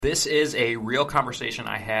This is a real conversation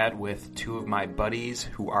I had with two of my buddies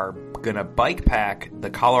who are going to bike pack the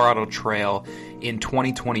Colorado Trail in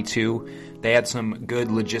 2022. They had some good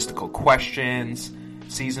logistical questions,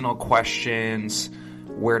 seasonal questions,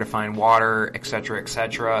 where to find water, etc.,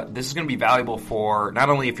 etc. This is going to be valuable for not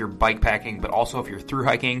only if you're bike packing, but also if you're through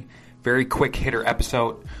hiking. Very quick hitter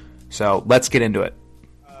episode. So let's get into it.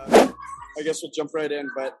 I guess we'll jump right in,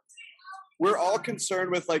 but we're all concerned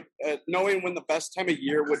with knowing when the best time of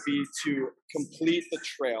year would be to complete the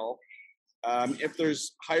trail. If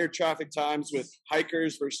there's higher traffic times with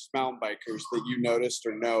hikers versus mountain bikers that you noticed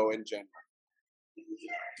or know in general.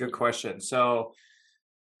 Good question. So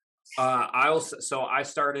I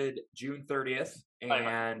started June 30th,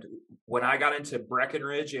 and when I got into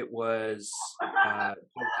Breckenridge, it was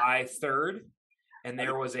July 3rd, and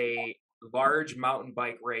there was a large mountain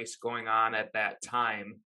bike race going on at that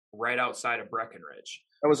time right outside of Breckenridge.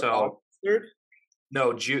 That was August 3rd?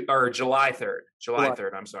 No, July 3rd. July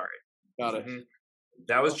 3rd, I'm sorry. Got it. Mm-hmm.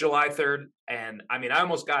 That was July 3rd, and I mean, I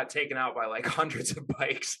almost got taken out by like hundreds of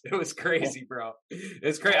bikes. It was crazy, bro.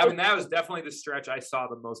 It's crazy. I mean, that was definitely the stretch I saw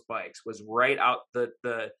the most bikes, was right out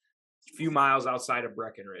the few miles outside of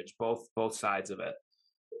Breckenridge, both sides of it.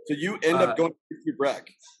 So you end up going to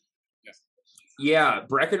Breck. Yeah,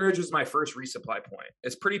 Breckenridge was my first resupply point.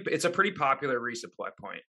 It's a pretty popular resupply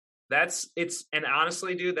point. And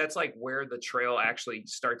honestly, dude, that's like where the trail actually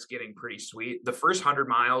starts getting pretty sweet. The first 100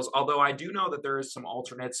 miles, although I do know that there is some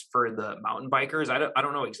alternates for the mountain bikers. I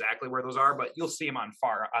don't know exactly where those are, but you'll see them on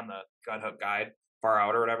the Guthook guide, far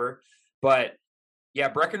out or whatever. But yeah,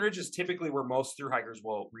 Breckenridge is typically where most through hikers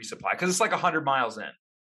will resupply because it's like 100 miles in.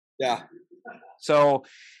 Yeah. So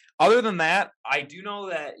other than that, I do know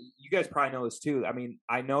that you guys probably know this too. I mean,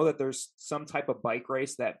 I know that there's some type of bike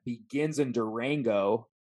race that begins in Durango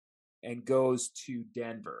and goes to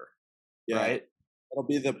Denver. Yeah. Right? It'll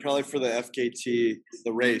be probably for the FKT,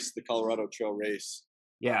 the race, the Colorado Trail race.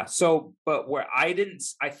 Yeah. So, but where I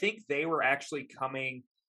think they were actually coming,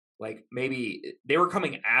 like maybe they were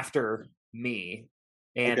coming after me.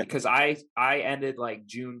 And because I ended like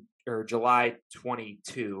June or July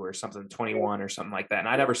 22 or something, 21 or something like that. And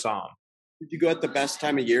I never saw them. Did you go at the best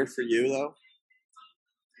time of year for you though?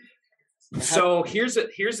 So here's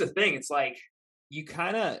the thing. It's like, you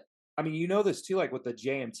kind of, I mean, you know this too, like with the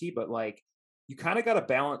JMT, but like you kind of got to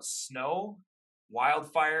balance snow,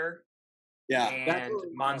 wildfire, and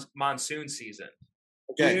monsoon season.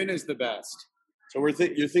 Okay. June is the best. So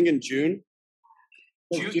you're thinking June?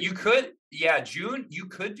 June, you could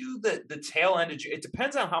do the tail end of June. It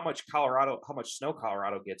depends on how much snow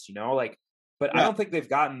Colorado gets, like, but I don't think they've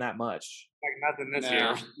gotten that much. Like nothing this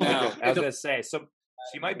year. No. I was gonna say, so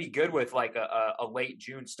you might be good with like a late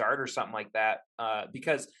June start or something like that,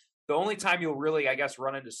 because the only time you'll really, I guess,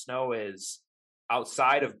 run into snow is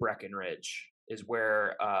outside of Breckenridge, is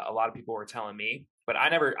where a lot of people were telling me, but I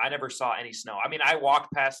never saw any snow. I mean, I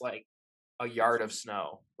walked past like a yard of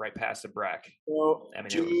snow right past the Breck. So I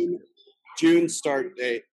mean, June start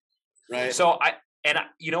date, right? So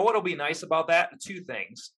you know what'll be nice about that? Two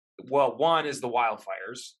things. Well, one is the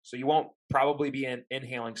wildfires, so you won't probably be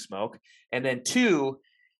inhaling smoke, and then two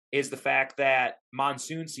is the fact that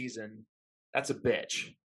monsoon season, that's a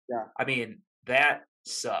bitch. Yeah, I mean that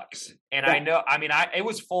sucks, and I know. I mean, it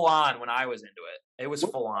was full on when I was into it. It was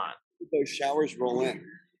full on. Those showers roll in.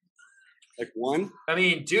 Like one? I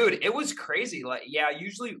mean, dude, it was crazy. Like, yeah,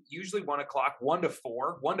 usually 1 o'clock, 1 to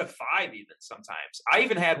 4, 1 to 5 even sometimes. I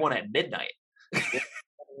even had one at midnight,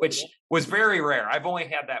 which was very rare. I've only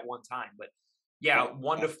had that one time, but yeah,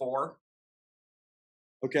 1 to 4.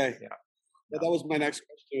 Okay. Yeah. That was my next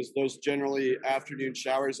question, is those generally afternoon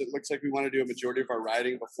showers. It looks like we want to do a majority of our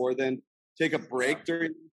riding before then. Take a break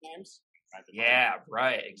during these times? Yeah,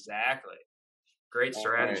 right. Exactly. Great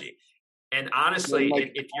strategy. Right. And honestly,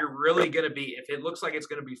 if you're really going to be, if it looks like it's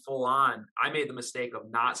going to be full on, I made the mistake of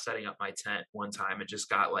not setting up my tent one time and just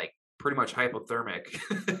got like pretty much hypothermic.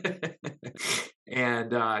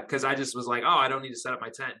 And because I just was like, oh, I don't need to set up my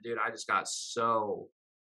tent. Dude, I just got so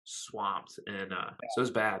swamped. And so it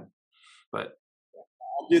was bad. But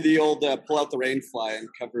I'll do the old pull out the rain fly and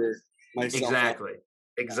cover myself.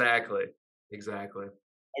 Exactly.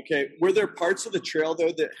 Okay. Were there parts of the trail,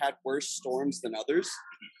 though, that had worse storms than others?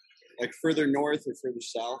 Like further north or further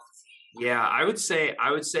south? Yeah, I would say,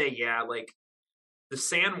 yeah, like the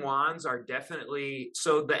San Juans are definitely,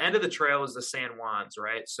 so the end of the trail is the San Juans,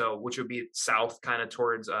 right? So, which would be south kind of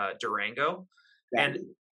towards Durango. Yeah. And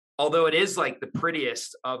although it is like the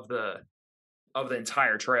prettiest of the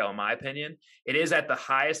entire trail, in my opinion, it is at the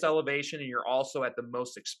highest elevation and you're also at the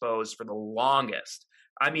most exposed for the longest.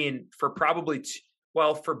 I mean, for probably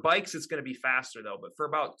Well, for bikes, it's going to be faster though. But for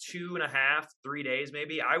about 2.5, 3 days,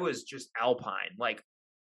 maybe, I was just alpine, like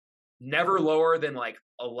never lower than like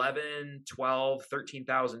 11, 12,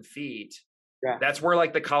 13,000 feet. Yeah. That's where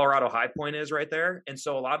like the Colorado high point is right there. And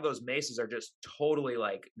so a lot of those mesas are just totally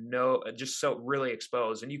like just so really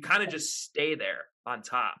exposed. And you kind of just stay there on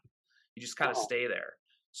top. You just kind of stay there.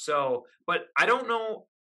 So, but I don't know.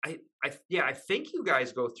 I think you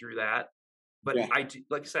guys go through that. But I do,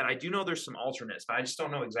 like I said, I do know there's some alternates, but I just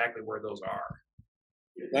don't know exactly where those are.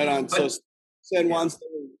 Right on. But, so San Juan's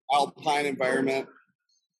alpine environment.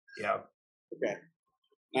 Yeah. Okay.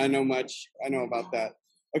 I know about that.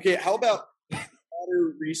 Okay. How about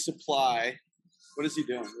water resupply? What is he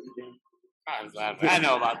doing? I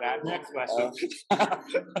know about that. Next question.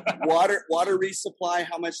 Water resupply.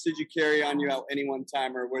 How much did you carry on you at any one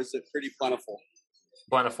time, or was it pretty plentiful?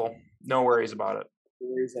 Plentiful. No worries about it.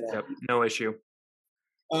 Yep, no issue.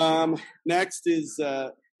 Next is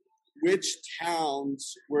which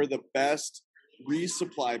towns were the best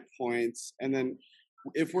resupply points, and then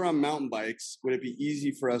if we're on mountain bikes, would it be easy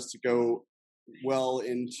for us to go well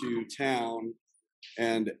into town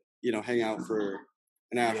and hang out for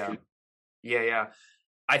an afternoon? Yeah.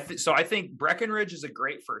 So I think Breckenridge is a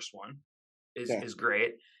great first one. Is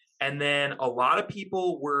great. And then a lot of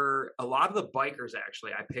the bikers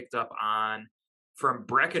actually I picked up on from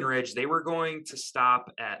Breckenridge, they were going to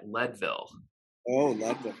stop at Leadville. Oh,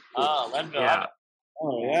 Leadville. Oh, Leadville. Yeah.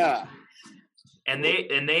 Oh, yeah. And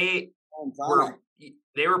they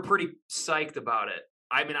were pretty psyched about it.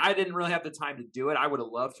 I mean, I didn't really have the time to do it. I would have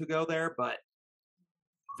loved to go there, but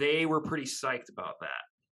they were pretty psyched about that.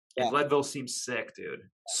 Yeah. And Leadville seems sick, dude.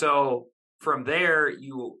 So from there,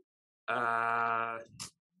 you let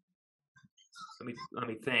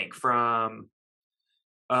me think. From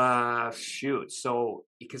so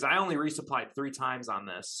because I only resupplied 3 times on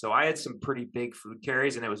this, so I had some pretty big food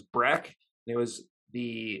carries, and it was Breck, and it was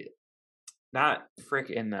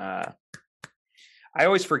I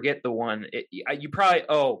always forget the one. You probably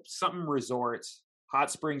something resort, Hot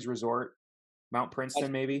Springs Resort, Mount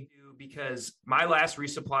Princeton maybe, because my last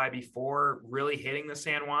resupply before really hitting the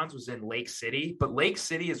San Juans was in Lake City, but Lake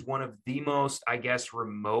City is one of the most, I guess,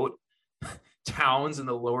 remote towns in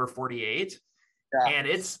the lower 48. Yeah. And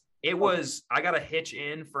I got a hitch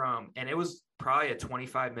in and it was probably a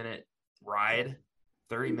 25-minute ride,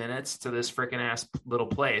 30 minutes to this freaking ass little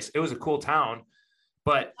place. It was a cool town,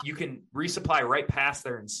 but you can resupply right past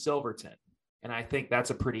there in Silverton. And I think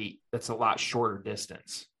that's a lot shorter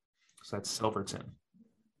distance. So that's Silverton.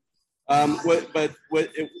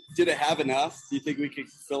 Did it have enough? Do you think we could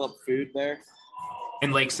fill up food there?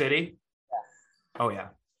 In Lake City? Yeah. Oh yeah.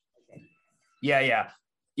 Okay. Yeah.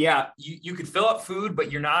 You could fill up food, but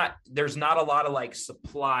there's not a lot of like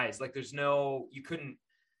supplies. Like I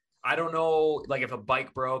don't know, like if a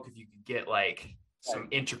bike broke, if you could get like some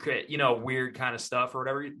intricate, weird kind of stuff or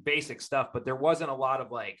whatever, basic stuff, but there wasn't a lot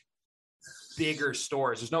of like bigger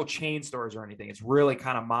stores. There's no chain stores or anything. It's really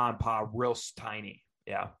kind of mom and pop, real tiny.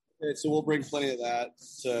 Yeah. Okay, so we'll bring plenty of that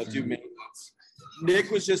to do maintenance.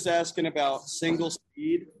 Nick was just asking about single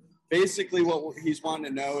speed. Basically what he's wanting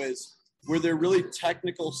to know is, were there really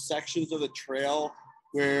technical sections of the trail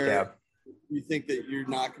where you think that you're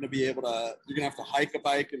not going to be able to, you're going to have to hike a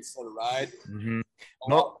bike instead of ride? Mm-hmm.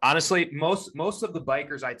 Honestly, most of the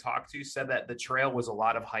bikers I talked to said that the trail was a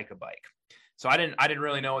lot of hike a bike. So I didn't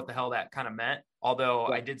really know what the hell that kind of meant. Although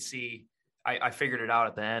I did see, I figured it out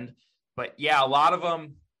at the end, but yeah, a lot of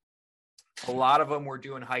them were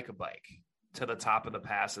doing hike a bike to the top of the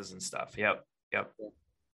passes and stuff. Yep.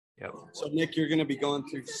 So Nick, you're going to be going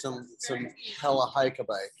through some hella hike a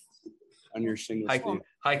bike on your single speed.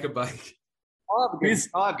 Hike a bike. He's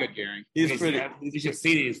good, Gary. He's pretty. You should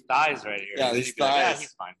see these thighs right here. Yeah, these thighs.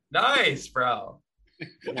 He's fine. Nice, bro.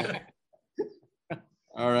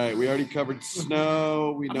 All right, we already covered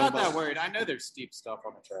snow. I'm not that worried. I know there's steep stuff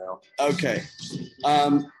on the trail. Okay.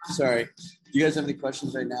 Sorry. Do you guys have any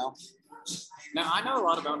questions right now? No, I know a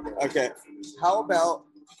lot about it. Okay. How about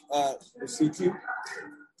the C2?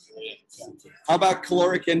 How about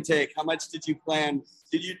caloric intake? How much did you plan?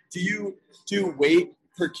 Do you do weight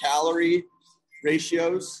per calorie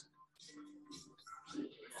ratios?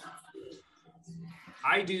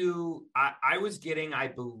 I do. I was getting, I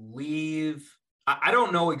believe, I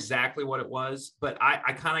don't know exactly what it was, but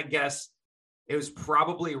I kind of guess it was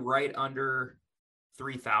probably right under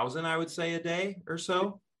 3,000, I would say, a day or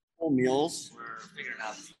so. Full meals. We're figuring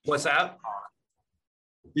out. What's that?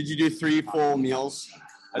 Did you do 3 full meals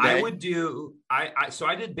a day? I would do, so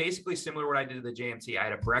I did basically similar to what I did to the JMT. I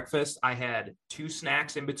had a breakfast. I had 2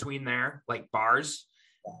 snacks in between there, like bars.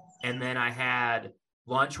 And then I had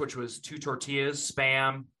lunch, which was 2 tortillas,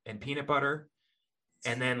 Spam, and peanut butter,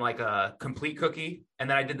 and then like a complete cookie. And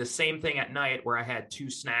then I did the same thing at night where I had 2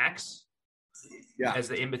 snacks as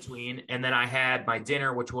the in-between. And then I had my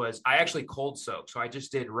dinner, which was, I actually cold soaked. So I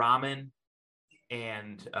just did ramen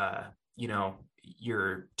and,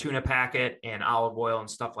 your tuna packet and olive oil and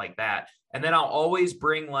stuff like that. And then I'll always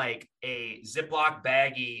bring like a Ziploc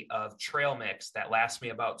baggie of trail mix that lasts me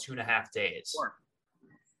about 2.5 days. Sure.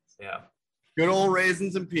 Yeah. Good old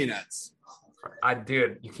raisins and peanuts.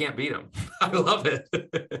 Dude, you can't beat them. I love it.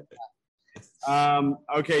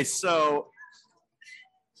 Okay. So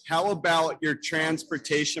how about your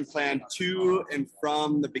transportation plan to and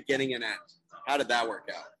from the beginning and end? How did that work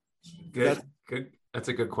out? Good. That's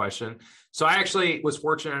a good question. So I actually was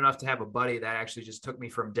fortunate enough to have a buddy that actually just took me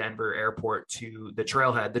from Denver airport to the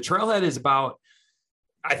trailhead. The trailhead is about,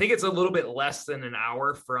 I think it's a little bit less than an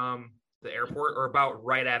hour from the airport, or about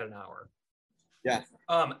right at an hour. Yeah.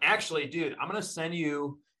 Actually, dude, I'm going to send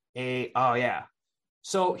you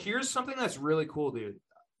So here's something that's really cool, dude.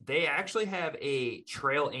 They actually have a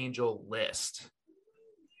Trail Angel list.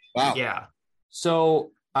 Wow. Yeah.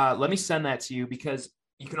 So let me send that to you, because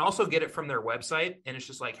you can also get it from their website, and it's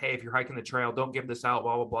just like, hey, if you're hiking the trail, don't give this out,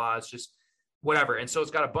 blah, blah, blah. It's just whatever. And so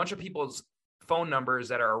it's got a bunch of people's phone numbers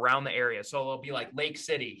that are around the area. So it'll be like Lake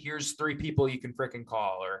City, here's 3 people you can fricking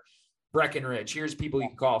call, or Breckenridge, here's people you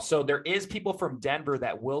can call. So there is people from Denver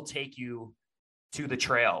that will take you to the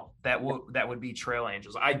trail. That would be Trail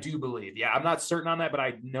Angels, I do believe. Yeah, I'm not certain on that, but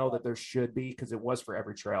I know that there should be, because it was for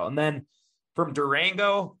every trail. And then from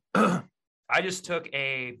Durango, I just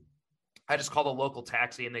called a local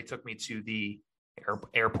taxi, and they took me to the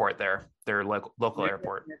airport there, their local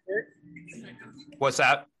airport. What's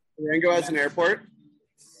that? Durango has an airport?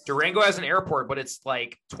 Durango has an airport, but it's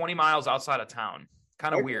like 20 miles outside of town.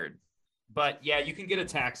 Kind of weird. But yeah, you can get a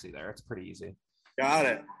taxi there. It's pretty easy. Got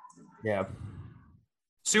it. Yeah.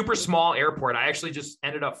 Super small airport. I actually just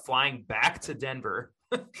ended up flying back to Denver.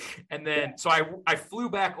 And then, so I flew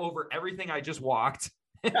back over everything I just walked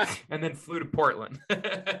and then flew to Portland.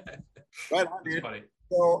 Right on, dude. Funny.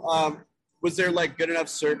 So, was there like good enough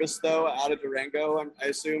service though out of Durango? I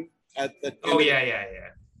assume at the. Oh yeah.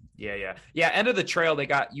 End of the trail,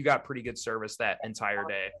 you got pretty good service that entire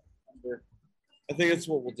day. I think that's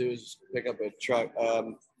what we'll do, is just pick up a truck.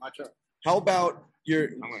 My truck. How about your?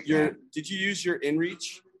 Did you use your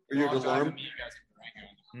InReach or your DeLorme?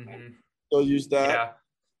 Mm-hmm. Still use that.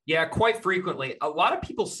 Yeah, quite frequently. A lot of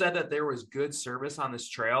people said that there was good service on this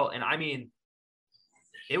trail, and I mean,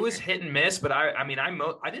 it was hit and miss, but I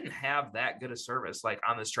didn't have that good a service like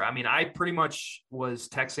on this trail. I mean, I pretty much was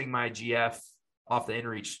texting my GF off the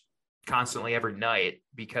InReach constantly every night,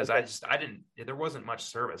 because there wasn't much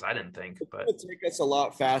service, I didn't think. But it'll take us a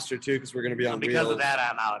lot faster too, because we're going to be on because reels. of that,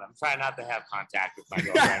 I'm out. I'm trying not to have contact with my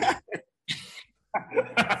girlfriend.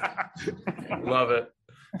 Love it.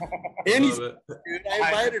 And I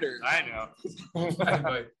invited her. I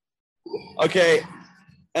know. Okay.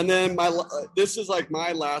 And then this is like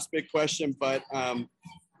my last big question, but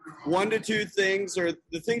 1 to 2 things, or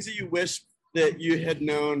the things that you wish that you had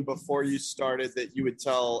known before you started, that you would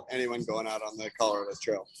tell anyone going out on the Colorado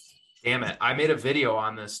Trail. Damn it. I made a video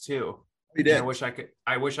on this too. You did.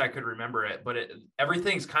 I wish I could remember it, but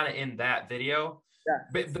everything's kind of in that video.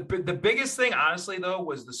 Yeah. But the biggest thing, honestly, though,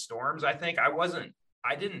 was the storms. I think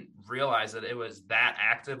I didn't realize that it was that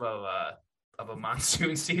active of a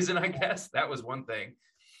monsoon season, I guess. That was one thing.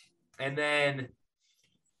 And then,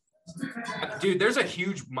 dude, there's a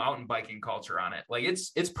huge mountain biking culture on it. Like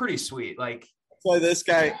it's pretty sweet. Like, so this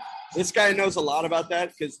guy knows a lot about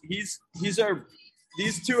that, because these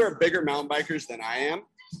 2 are bigger mountain bikers than I am.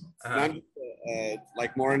 And I'm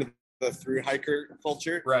like more into the thru hiker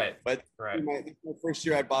culture. Right. But my first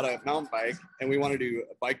year I bought a mountain bike, and we want to do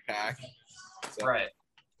a bike pack. So. Right.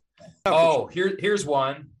 Oh, here's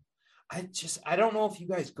one. I don't know if you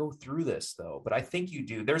guys go through this though, but I think you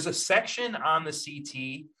do. There's a section on the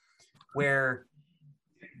CT where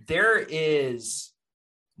there is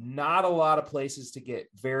not a lot of places to get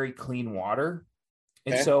very clean water.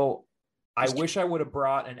 And so I wish I would have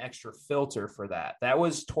brought an extra filter for that. That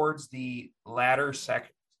was towards the latter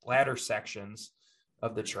sections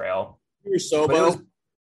of the trail. You're Sobo.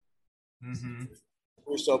 Mm-hmm.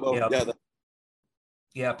 You're Sobo. Yep. Yeah.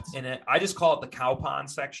 Yep. And I just call it the cow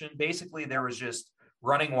pond section. Basically, there was just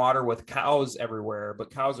running water with cows everywhere,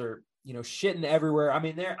 but cows are, shitting everywhere.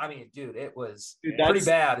 Dude, it was pretty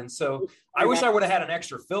bad. And so I wish I would have had an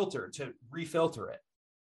extra filter to refilter it.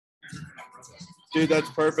 Dude, that's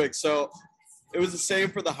perfect. So it was the same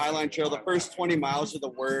for the Highline Trail. The first 20 miles are the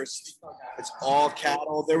worst. It's all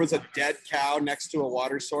cattle. There was a dead cow next to a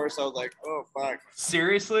water source. I was like, oh, fuck.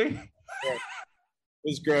 Seriously? Yeah. It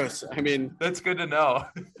was gross. I mean, that's good to know.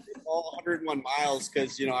 All 101 miles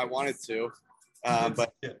because, you know, I wanted to.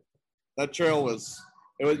 But that trail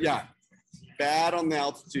it was bad on the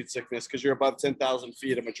altitude sickness because you're above 10,000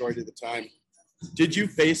 feet a majority of the time. Did you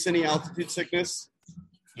face any altitude sickness?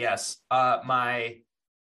 Yes.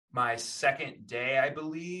 My second day, I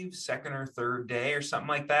believe, second or third day or something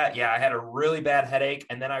like that. Yeah, I had a really bad headache.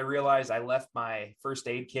 And then I realized I left my first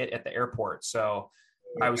aid kit at the airport. So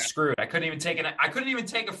I was screwed. I couldn't even take a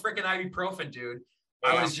freaking ibuprofen, dude. Yeah.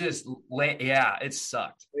 I was just late. Yeah, it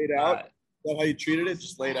sucked. Laid out? Is that how you treated it?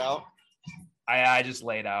 Just laid out? I just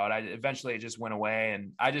laid out. Eventually it just went away,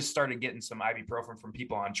 and I just started getting some ibuprofen from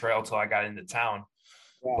people on trail till I got into town.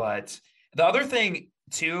 Yeah. But the other thing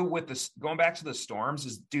too, with this, going back to the storms,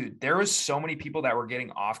 is, dude, there was so many people that were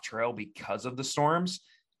getting off trail because of the storms.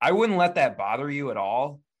 I wouldn't let that bother you at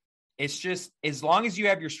all. It's just, as long as you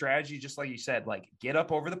have your strategy, just like you said, like get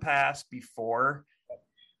up over the pass before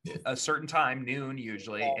a certain time, noon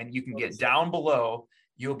usually, and you can get down below,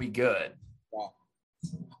 you'll be good. Yeah.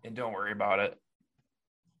 And don't worry about it.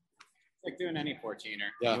 It's like doing any 14er.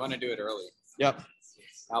 Yeah. You want to do it early. Yep.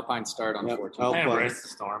 Alpine start on 14. Alpine. Embrace the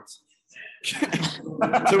storms.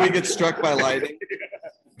 So we get struck by lightning.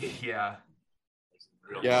 Yeah.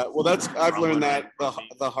 Yeah. Well, I've learned that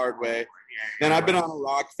the hard way. Then I've been on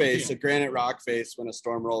a granite rock face when a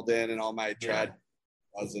storm rolled in and all my trad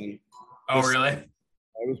wasn't. Oh, really?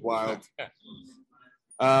 It was wild.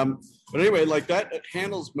 But anyway, like that, it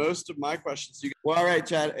handles most of my questions. Well, all right,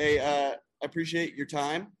 Chad. Hey, I appreciate your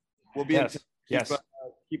time. We'll be in touch.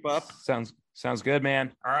 Keep up. Sounds good,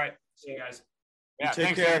 man. All right. See you guys. Yeah,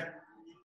 take care.